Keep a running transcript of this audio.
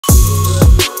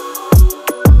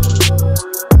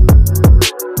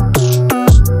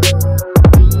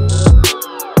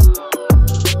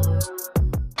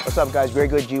up, guys? Very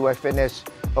good, GY Fitness.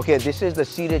 Okay, this is the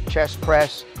seated chest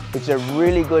press. It's a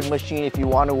really good machine if you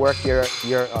want to work your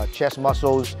chest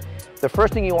muscles. The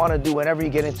first thing you want to do whenever you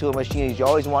get into a machine is you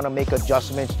always want to make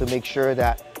adjustments to make sure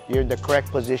that you're in the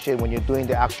correct position when you're doing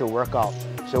the actual workout.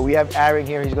 So we have Aaron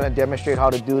here. He's going to demonstrate how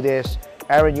to do this.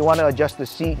 Aaron, you want to adjust the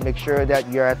seat, make sure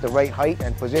that you're at the right height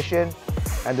and position.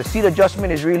 And the seat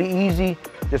adjustment is really easy.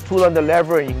 Just pull on the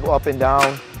lever and you can go up and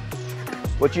down.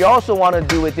 What you also want to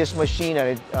do with this machine,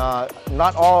 and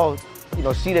not all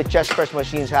seated chest press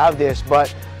machines have this,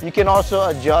 but you can also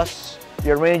adjust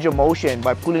your range of motion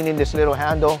by pulling in this little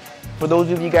handle. For those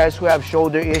of you guys who have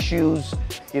shoulder issues,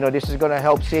 this is going to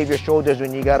help save your shoulders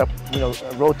when you got to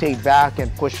rotate back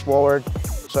and push forward.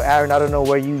 So Aaron, I don't know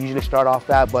where you usually start off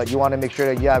at, but you want to make sure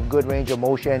that you have good range of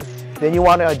motion. Then you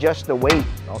want to adjust the weight,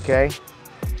 okay?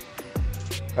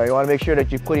 All right, you want to make sure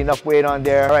that you put enough weight on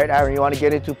there. All right, Aaron, you want to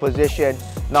get into position.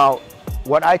 Now,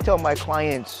 what I tell my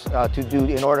clients to do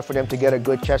in order for them to get a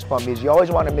good chest pump is you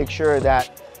always want to make sure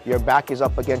that your back is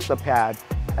up against the pad,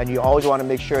 and you always want to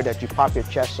make sure that you pop your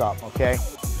chest up, okay?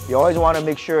 You always want to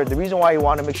make sure, the reason why you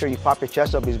want to make sure you pop your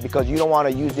chest up is because you don't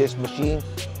want to use this machine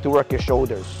to work your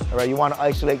shoulders, all right? You want to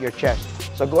isolate your chest.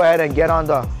 So go ahead and get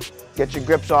your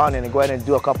grips on and go ahead and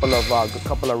do a couple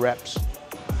of reps.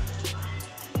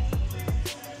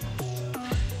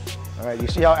 All right, you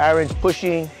see how Aaron's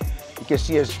pushing? You can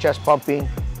see his chest pumping.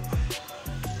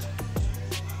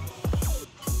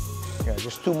 Yeah,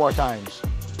 just 2 more times.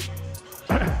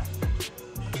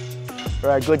 All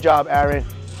right, good job, Aaron.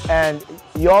 And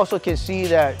you also can see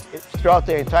that throughout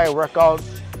the entire workout,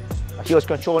 he was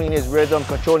controlling his rhythm,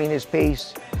 controlling his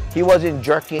pace. He wasn't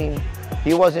jerking,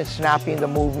 he wasn't snapping the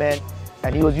movement,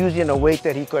 and he was using a weight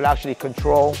that he could actually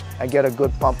control and get a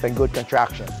good pump and good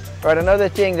contraction. All right, another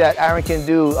thing that Aaron can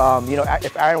do,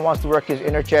 if Aaron wants to work his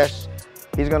inner chest,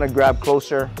 he's gonna grab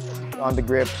closer on the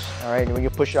grips, all right? And when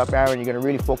you push up Aaron, you're gonna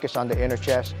really focus on the inner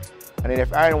chest. And then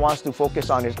if Aaron wants to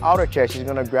focus on his outer chest, he's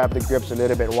gonna grab the grips a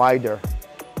little bit wider,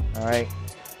 all right?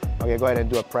 Okay, go ahead and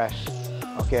do a press,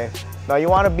 okay? Now you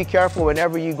wanna be careful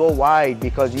whenever you go wide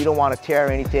because you don't wanna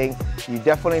tear anything. You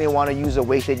definitely wanna use a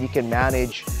weight that you can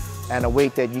manage and a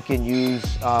weight that you can use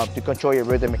to control your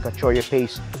rhythm and control your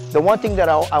pace. The one thing that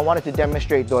I wanted to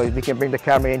demonstrate though, is we can bring the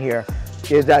camera in here,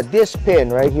 is that this pin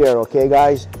right here, okay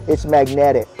guys, it's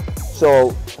magnetic.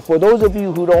 So for those of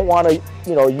you who don't want to,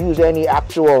 use any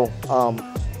actual,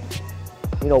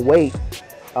 weight,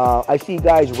 I see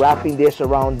guys wrapping this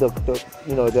around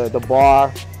the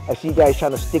bar. I see guys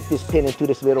trying to stick this pin into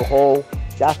this little hole.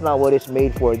 That's not what it's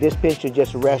made for. This pin should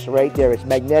just rest right there. It's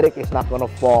magnetic, it's not gonna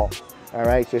fall. All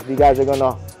right, so if you guys are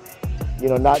gonna,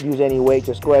 not use any weight,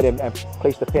 just go ahead and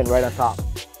place the pin right on top.